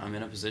 I'm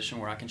in a position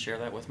where I can share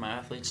that with my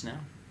athletes now.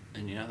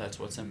 And, you know, that's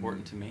what's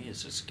important to me,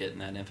 is just getting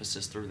that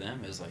emphasis through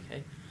them, is like,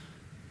 hey,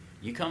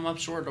 you come up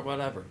short or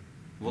whatever.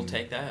 We'll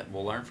take that.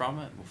 We'll learn from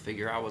it. We'll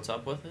figure out what's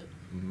up with it.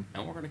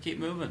 And we're going to keep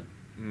moving.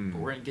 But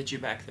we're going to get you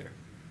back there.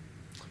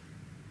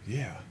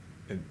 Yeah.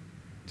 And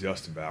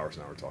Justin Bowers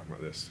and I were talking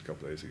about this a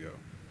couple days ago.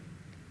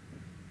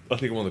 I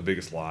think one of the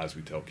biggest lies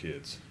we tell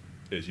kids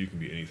is you can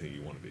be anything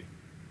you want to be.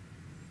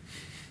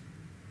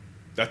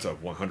 That's a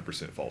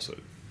 100%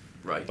 falsehood.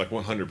 Right. Like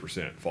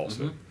 100%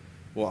 falsehood.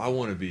 Well, I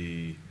want to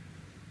be,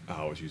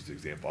 I always use the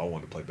example, I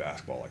want to play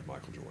basketball like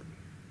Michael Jordan.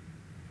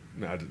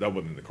 No, that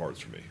wasn't in the cards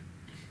for me.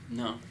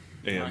 No,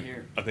 and not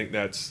here. I think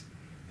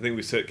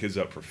we set kids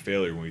up for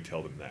failure when we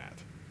tell them that.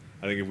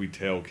 I think if we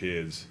tell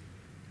kids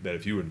that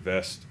if you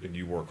invest and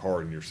you work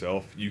hard in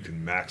yourself, you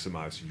can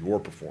maximize your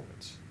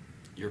performance.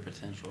 Your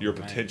potential. Your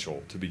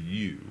potential to be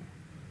you.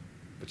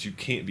 But you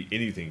can't be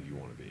anything you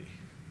want to be.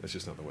 That's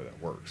just not the way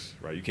that works,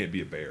 right? You can't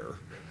be a bear.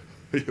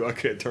 I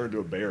can't turn into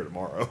a bear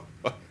tomorrow,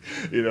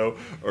 you know,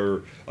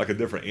 or like a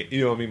different,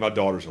 you know, I mean, my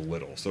daughters are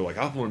little, so like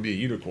I want to be a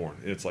unicorn,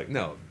 and it's like,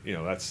 no, you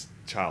know, that's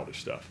childish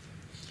stuff.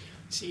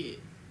 See,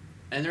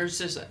 and there's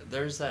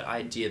that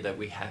idea that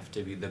we have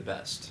to be the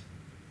best.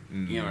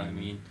 You know what I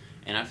mean?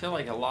 And I feel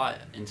like a lot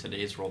in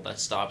today's world that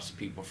stops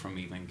people from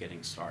even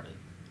getting started.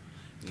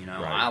 You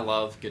know, Right. I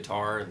love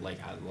guitar. Like,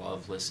 I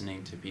love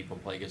listening to people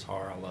play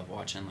guitar. I love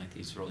watching, like,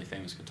 these really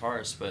famous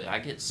guitarists. But I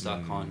get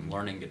stuck on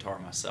learning guitar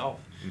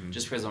myself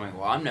just because I'm like,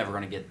 well, I'm never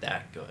going to get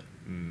that good.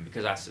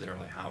 Because I sit there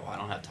like, oh, well, I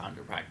don't have time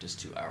to practice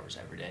 2 hours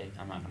every day.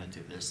 I'm not going to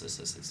do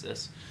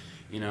this.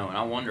 You know, and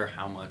I wonder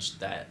how much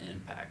that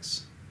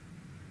impacts,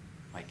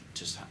 like,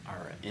 just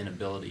our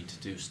inability to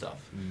do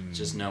stuff.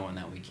 Just knowing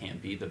that we can't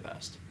be the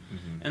best.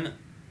 And,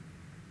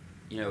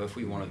 you know, if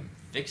we want to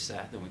fix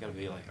that, then we got to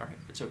be like, all right,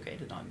 it's okay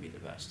to not be the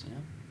best, you know?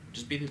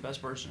 Just be the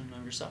best version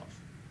of yourself.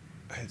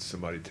 I had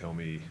somebody tell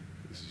me,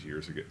 this is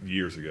years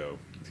ago,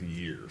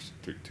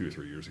 2 or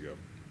 3 years ago,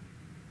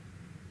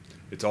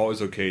 it's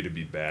always okay to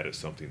be bad at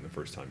something the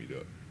first time you do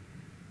it.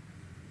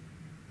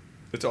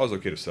 It's always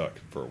okay to suck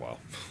for a while.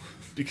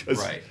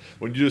 Because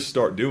when you just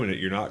start doing it,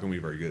 you're not going to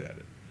be very good at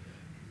it.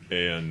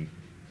 And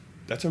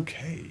that's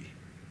okay.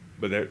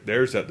 But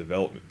there's that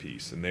development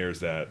piece, and there's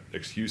that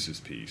excuses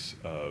piece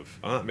of,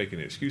 I'm not making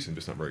an excuse, I'm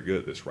just not very good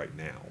at this right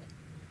now.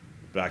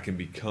 But I can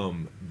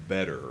become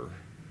better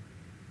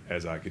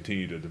as I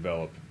continue to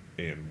develop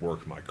and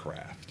work my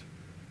craft.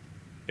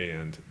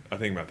 And I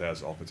think about that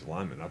as an offensive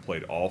lineman. I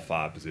played all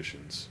 5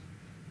 positions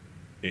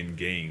in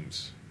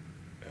games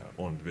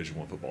on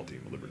Division I football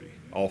team at Liberty.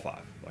 All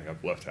 5. Like, I'm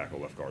left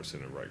tackle, left guard,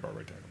 center, right guard,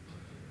 right tackle.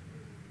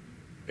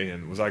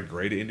 And was I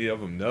great at any of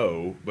them?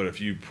 No. But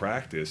if you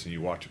practice and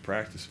you watch a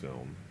practice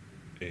film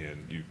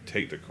and you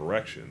take the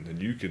correction,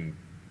 then you can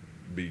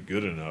be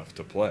good enough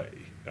to play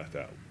at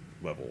that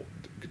level,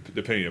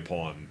 depending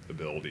upon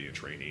ability and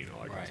training and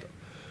all that kind of Right. stuff.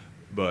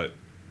 But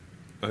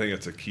I think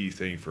that's a key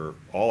thing for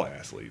all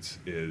athletes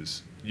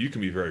is you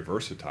can be very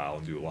versatile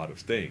and do a lot of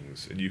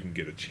things, and you can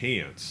get a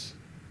chance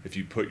if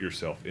you put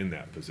yourself in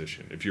that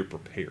position, if you're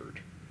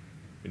prepared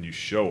and you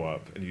show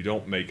up and you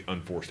don't make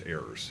unforced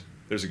errors.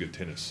 There's a good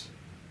tennis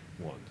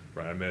one,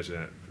 right? I imagine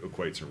that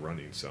equates to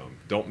running some.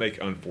 Don't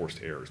make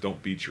unforced errors.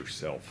 Don't beat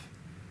yourself.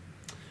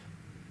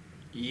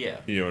 Yeah.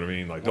 You know what I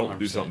mean? Like, don't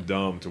do 100%. something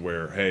dumb to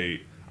where,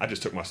 hey, I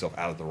just took myself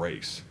out of the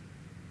race.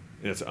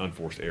 And it's an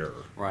unforced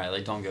error. Right,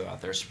 like don't go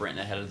out there sprinting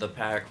ahead of the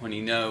pack when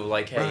you know,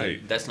 like, hey,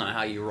 Right. that's not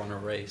how you run a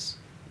race.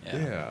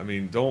 Yeah, I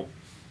mean, don't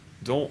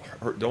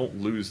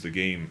lose the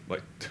game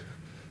like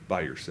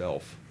by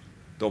yourself.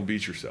 Don't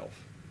beat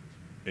yourself,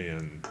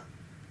 and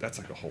that's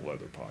like a whole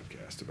other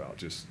podcast about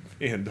just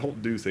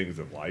don't do things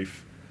in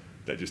life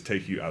that just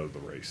take you out of the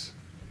race.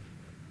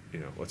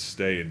 Let's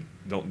stay and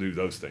don't do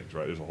those things.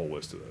 Right? There's a whole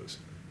list of those.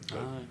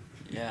 But,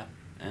 Yeah,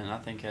 and I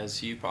think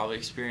as you probably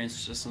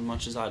experienced just as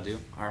much as I do,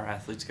 our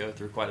athletes go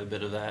through quite a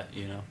bit of that,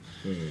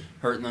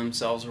 hurting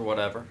themselves or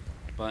whatever.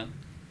 But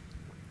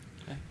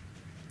hey,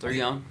 they're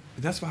young.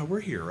 And that's why we're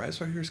here, right?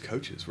 That's why we're here as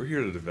coaches. We're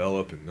here to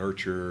develop and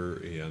nurture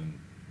and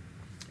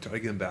try to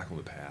get them back on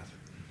the path.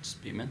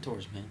 Just be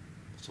mentors, man.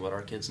 That's what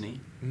our kids need.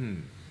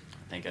 Mm.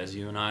 I think as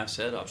you and I have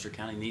said, Upshur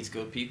County needs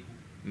good people.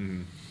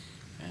 Mm.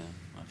 And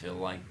I feel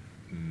like,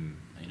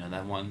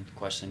 that one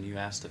question you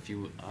asked a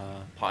few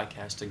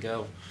podcasts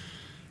ago,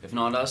 if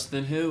not us,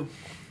 then who?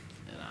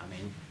 And I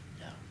mean,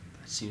 that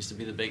seems to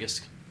be the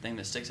biggest thing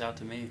that sticks out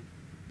to me.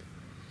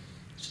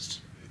 It's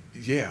just...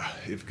 Yeah,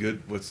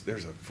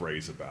 there's a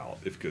phrase about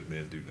if good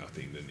men do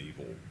nothing, then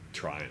evil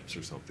triumphs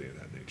or something of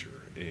that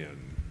nature. And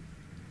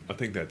I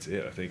think that's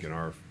it. I think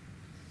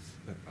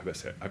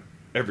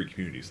every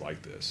community's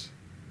like this,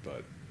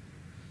 but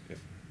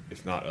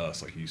if not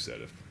us, like you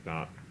said, if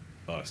not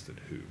us, then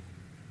who?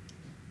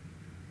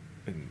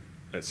 And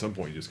at some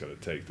point, you just got to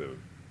take the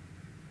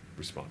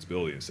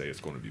responsibility and say it's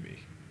going to be me.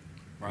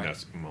 Right.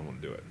 And I'm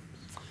going to do it.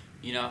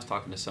 I was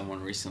talking to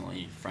someone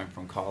recently, a friend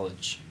from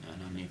college,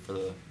 and I mean, for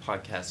the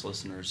podcast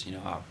listeners,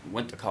 I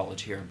went to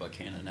college here in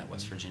Buchanan at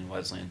West Virginia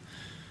Wesleyan.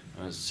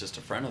 It was just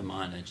a friend of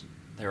mine, and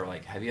they were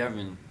like,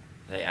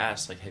 they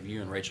asked, like, have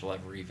you and Rachel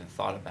ever even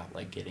thought about,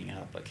 like, getting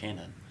out of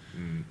Buchanan?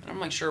 And I'm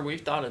like, sure,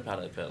 we've thought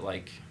about it, but,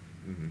 like,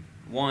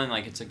 one,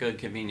 like, it's a good,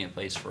 convenient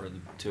place for the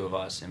two of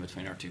us in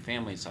between our two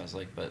families. I was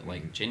like, but,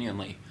 like,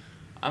 genuinely,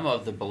 I'm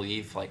of the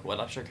belief, like, what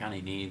Upshur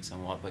County needs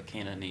and what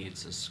Buchanan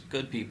needs is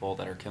good people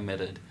that are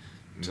committed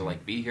to,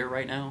 like, be here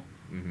right now.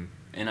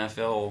 And I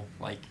feel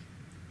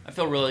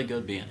really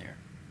good being here.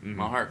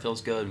 My heart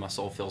feels good. My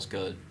soul feels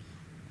good.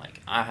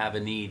 Like, I have a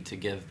need to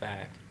give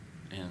back,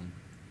 and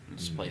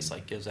this place,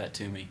 like, gives that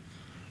to me.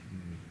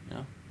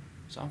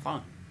 So I'm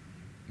fine.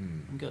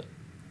 I'm good.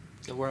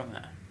 Good where I'm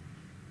at.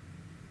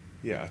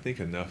 Yeah, I think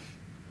enough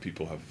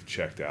people have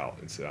checked out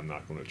and said, I'm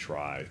not going to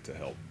try to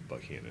help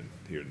Buchanan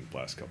here in the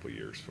last couple of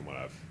years from what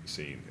I've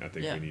seen. I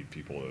think we need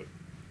people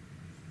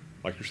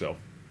like yourself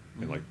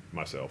and like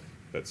myself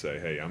that say,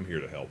 hey, I'm here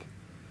to help.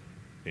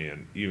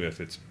 And even if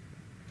it's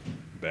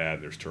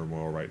bad, there's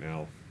turmoil right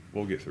now,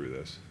 we'll get through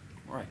this.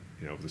 Right.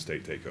 With the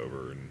state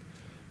takeover and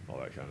all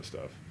that kind of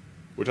stuff,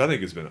 which I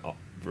think has been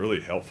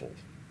really helpful,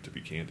 to be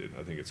candid.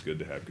 I think it's good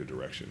to have good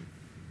direction.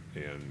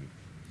 And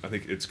I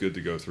think it's good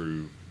to go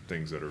through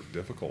things that are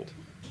difficult.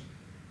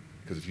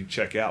 Because if you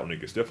check out when it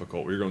gets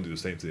difficult, you're going to do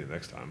the same thing the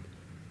next time.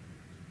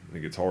 I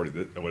think it's hard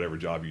at whatever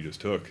job you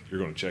just took. You're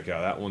going to check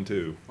out that one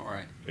too. All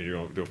right. And you're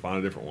going to go find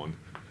a different one.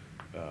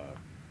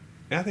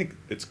 And I think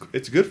it's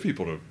good for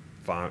people to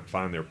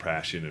find their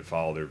passion and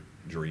follow their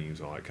dreams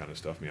and all that kind of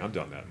stuff. I mean, I've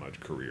done that in my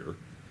career.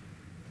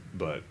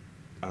 But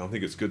I don't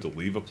think it's good to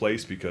leave a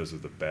place because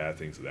of the bad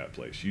things of that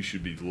place. You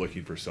should be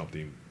looking for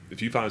something.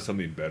 If you find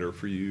something better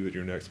for you at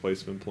your next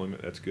place of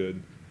employment, that's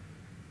good.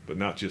 But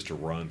not just to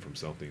run from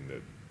something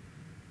that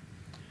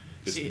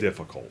is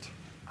difficult.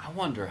 I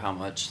wonder how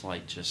much,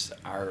 like, just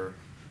our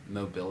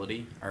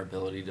mobility, our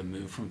ability to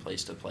move from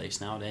place to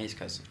place nowadays,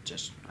 because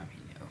just, I mean,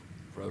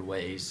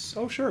 roadways.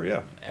 Oh, sure,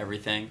 yeah.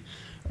 Everything.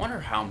 I wonder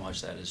how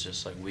much that is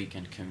just, like,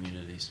 weakened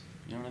communities.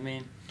 You know what I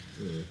mean?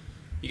 Mm-hmm.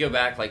 You go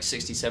back, like,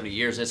 60, 70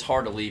 years, it's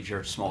hard to leave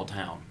your small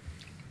town.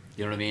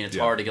 You know what I mean? It's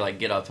hard to, like,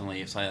 get up and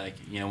leave. It's like,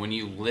 when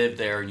you lived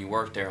there and you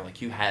worked there,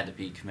 like, you had to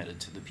be committed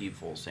to the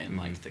people and,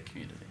 like, the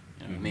community.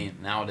 You know what I mean?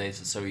 Nowadays,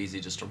 it's so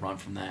easy just to run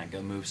from that,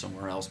 go move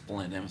somewhere else,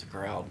 blend in with the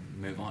crowd,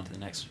 move on to the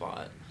next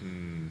spot.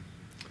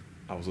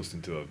 I was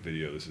listening to a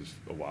video, this is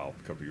a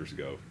couple of years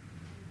ago.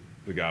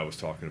 The guy was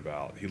talking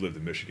about, he lived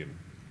in Michigan.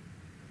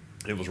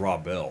 It was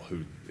Rob Bell,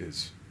 who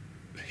is...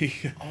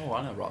 Oh,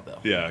 I know Rob Bell.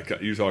 Yeah,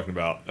 you're talking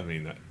about, I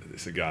mean,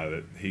 it's a guy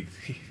that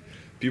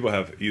people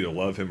have either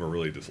love him or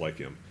really dislike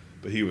him.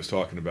 But he was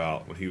talking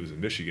about when he was in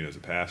Michigan as a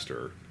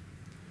pastor,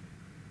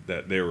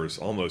 that there was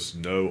almost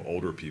no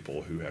older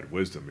people who had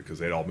wisdom because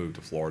they'd all moved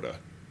to Florida.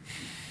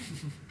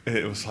 And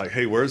it was like,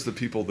 hey, where's the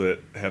people that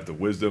have the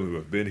wisdom who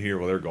have been here?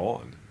 Well, they're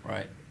gone.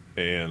 Right.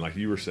 And like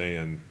you were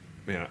saying,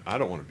 man, I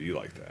don't want to be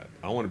like that.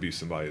 I want to be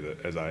somebody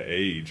that, as I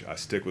age, I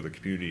stick with the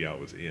community I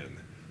was in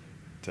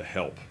to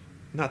help,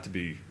 not to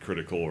be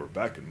critical or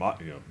back in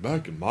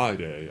my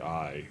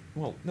day.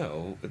 Well,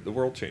 no, the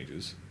world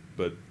changes,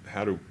 but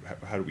how do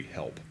we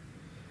help?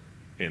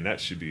 And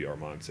that should be our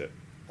mindset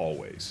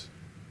always.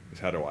 Is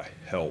how do I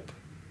help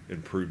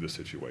improve the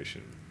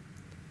situation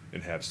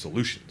and have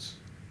solutions?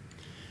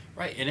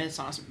 Right, and it's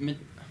not meant.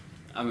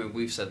 I mean,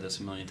 we've said this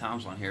a million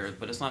times on here,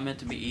 but it's not meant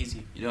to be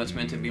easy. You know, it's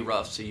meant to be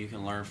rough so you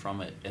can learn from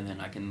it, and then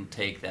I can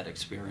take that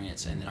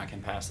experience and then I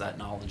can pass that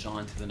knowledge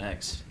on to the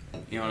next.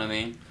 You know what I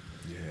mean?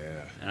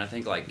 Yeah. And I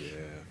think,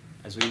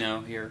 as we know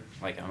here,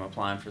 I'm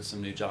applying for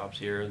some new jobs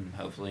here and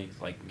hopefully,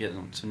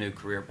 getting some new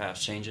career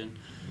paths changing.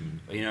 Mm-hmm.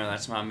 But,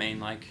 that's my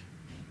main,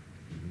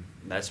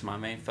 that's my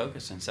main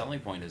focus and selling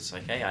point is,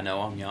 hey, I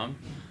know I'm young,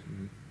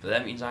 but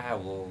that means I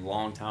have a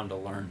long time to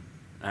learn.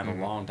 I have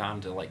a long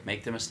time to,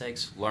 make the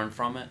mistakes, learn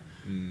from it,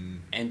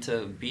 and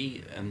to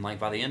be, and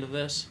by the end of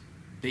this,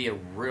 be a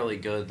really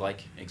good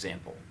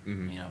example.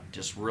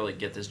 Just really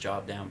get this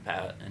job down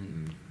pat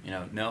and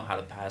know how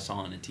to pass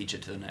on and teach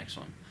it to the next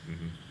one.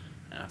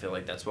 And I feel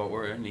like that's what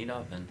we're in need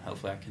of, and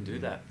hopefully I can do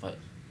that. But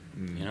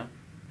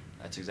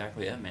that's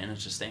exactly it, man.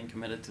 It's just staying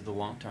committed to the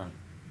long term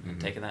and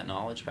taking that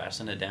knowledge,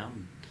 passing it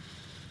down.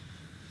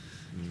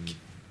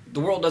 The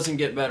world doesn't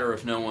get better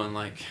if no one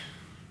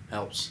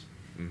helps.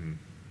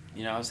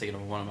 I was thinking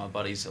of one of my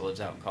buddies that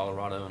lives out in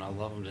Colorado, and I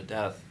love him to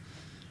death.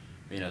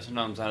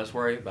 Sometimes I just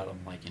worry about him.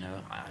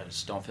 I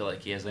just don't feel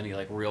like he has any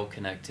real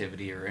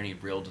connectivity or any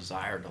real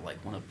desire to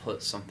want to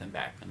put something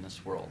back in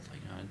this world.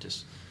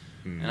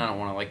 And I don't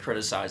want to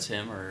criticize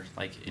him or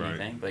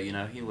anything, but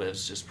he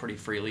lives just pretty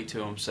freely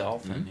to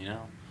himself, and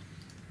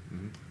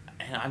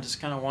and I just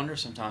kind of wonder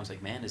sometimes,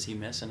 man, is he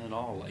missing it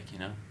all?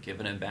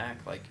 Giving it back,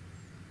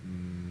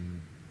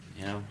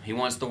 he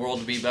wants the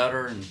world to be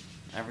better and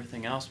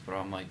everything else, but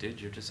I'm dude,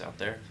 you're just out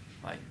there.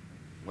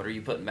 What are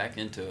you putting back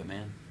into it,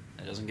 man?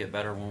 It doesn't get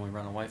better when we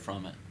run away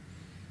from it.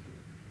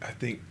 I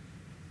think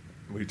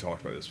we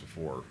talked about this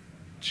before.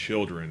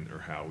 Children are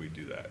how we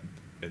do that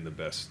in the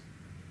best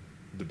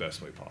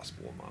way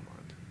possible in my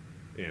mind.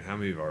 And how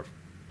many of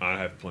I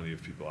have plenty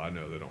of people I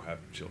know that don't have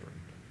children.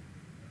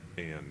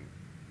 And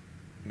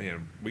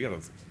man, we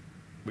gotta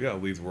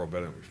leave the world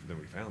better than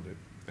we found it.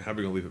 And how are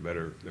we gonna leave it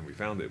better than we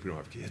found it if we don't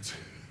have kids?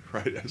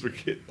 Right? As we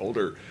get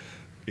older,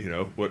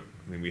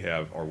 we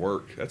have our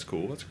work. That's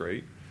cool. That's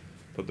great.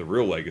 But the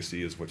real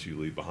legacy is what you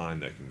leave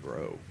behind that can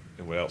grow.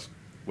 And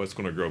what's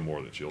going to grow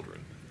more than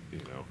children,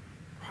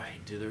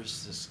 Right, dude.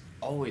 There's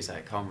always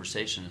that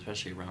conversation,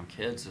 especially around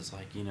kids. It's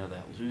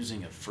that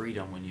losing of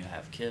freedom when you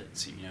have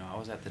kids. I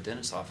was at the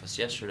dentist's office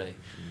yesterday,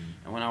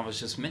 and when I was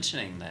just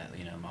mentioning that,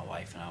 my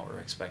wife and I were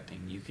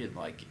expecting, you could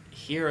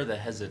hear the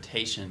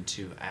hesitation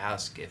to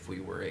ask if we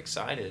were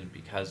excited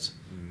because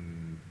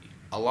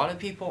a lot of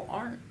people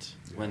aren't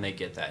when they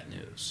get that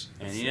news.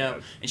 And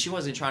and she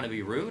wasn't trying to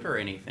be rude or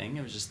anything.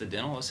 It was just the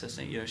dental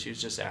assistant. She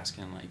was just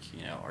asking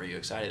are you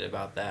excited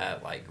about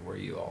that? Were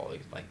you all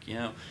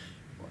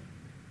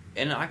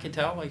and I could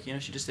tell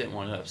she just didn't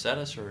want to upset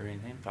us or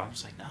anything. But I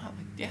was no,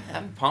 yeah,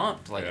 I'm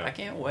pumped. I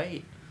can't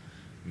wait.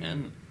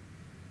 And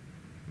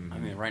I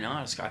mean, right now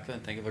I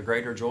couldn't think of a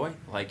greater joy.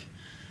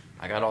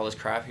 I got all this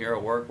crap here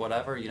at work,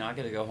 whatever. I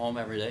get to go home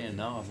every day and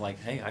know I'm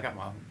hey, I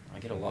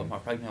get to love my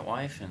pregnant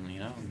wife, and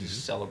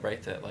just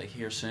celebrate that.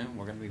 Here soon,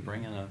 we're going to be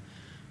bringing a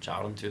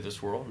child into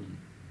this world,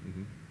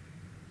 and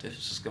this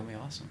is just going to be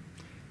awesome.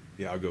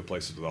 Yeah, I'll go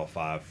places with all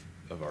 5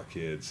 of our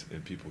kids,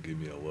 and people give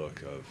me a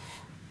look of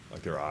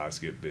their eyes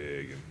get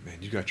big, and man,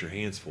 you got your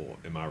hands full.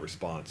 And my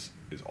response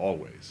is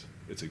always,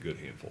 it's a good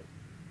handful,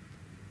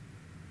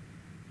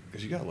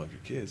 because you got to love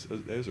your kids.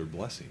 Those are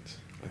blessings.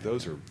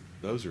 Those are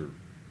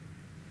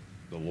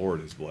the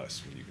Lord is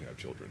blessed when you can have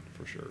children,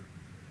 for sure.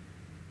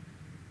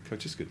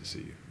 Coach, it's good to see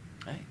you.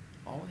 Hey,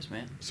 always,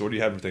 man. So what do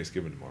you have for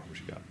Thanksgiving tomorrow? What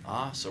you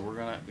got? So we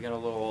got a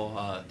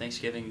little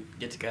Thanksgiving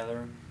get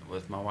together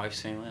with my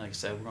wife's family. Like I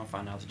said, we're gonna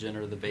find out the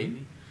gender of the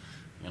baby.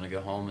 I'm gonna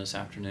go home this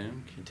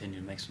afternoon, continue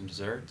to make some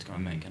desserts. Gonna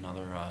make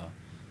another.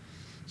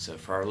 So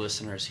for our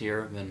listeners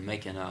here, I've been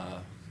making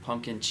a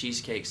pumpkin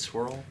cheesecake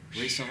swirl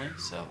recently.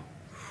 So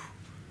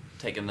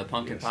taking the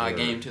pumpkin pie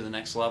game to the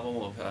next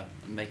level of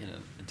making it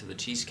into the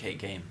cheesecake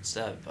game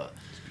instead. But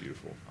it's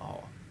beautiful.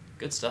 Oh,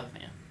 good stuff,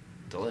 man.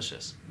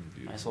 Delicious.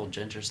 Beautiful. Nice little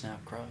ginger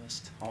snap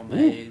crust,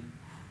 homemade. Ooh.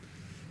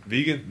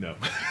 Vegan? No.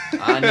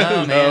 I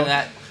know, man.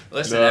 No.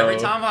 Listen, every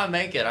time I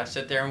make it, I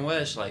sit there and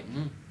wish,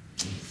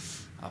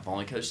 if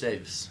only Coach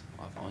Davis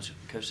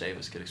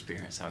could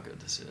experience how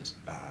good this is.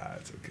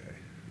 It's okay.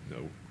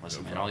 No.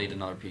 Listen, no man, I'll eat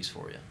another piece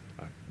for you.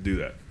 Do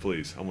that,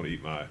 please. I want to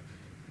eat my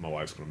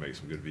wife's going to make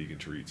some good vegan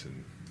treats,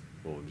 and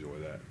we'll enjoy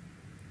that.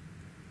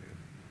 Yeah.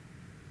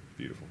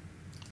 Beautiful.